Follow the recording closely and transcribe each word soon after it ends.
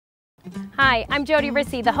Hi, I'm Jody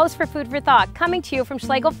Rissy, the host for Food for Thought, coming to you from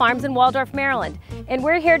Schlegel Farms in Waldorf, Maryland. And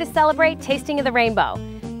we're here to celebrate Tasting of the Rainbow.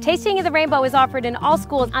 Tasting of the Rainbow is offered in all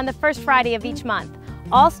schools on the first Friday of each month.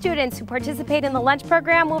 All students who participate in the lunch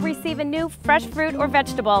program will receive a new fresh fruit or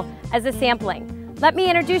vegetable as a sampling. Let me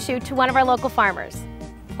introduce you to one of our local farmers.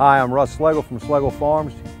 Hi, I'm Russ Schlegel from Schlegel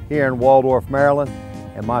Farms here in Waldorf, Maryland.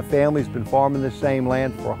 And my family's been farming this same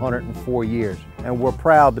land for 104 years. And we're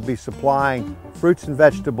proud to be supplying fruits and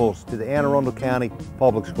vegetables to the Anne Arundel County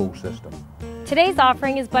public school system. Today's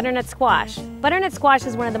offering is butternut squash. Butternut squash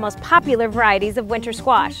is one of the most popular varieties of winter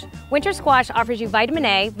squash. Winter squash offers you vitamin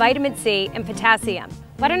A, vitamin C, and potassium.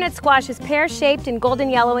 Butternut squash is pear-shaped and golden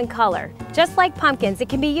yellow in color. Just like pumpkins, it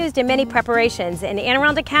can be used in many preparations. In Anne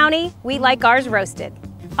Arundel County, we like ours roasted.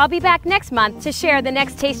 I'll be back next month to share the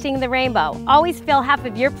next Tasting of the Rainbow. Always fill half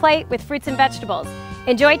of your plate with fruits and vegetables.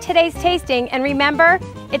 Enjoy today's tasting, and remember,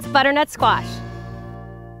 it's butternut squash.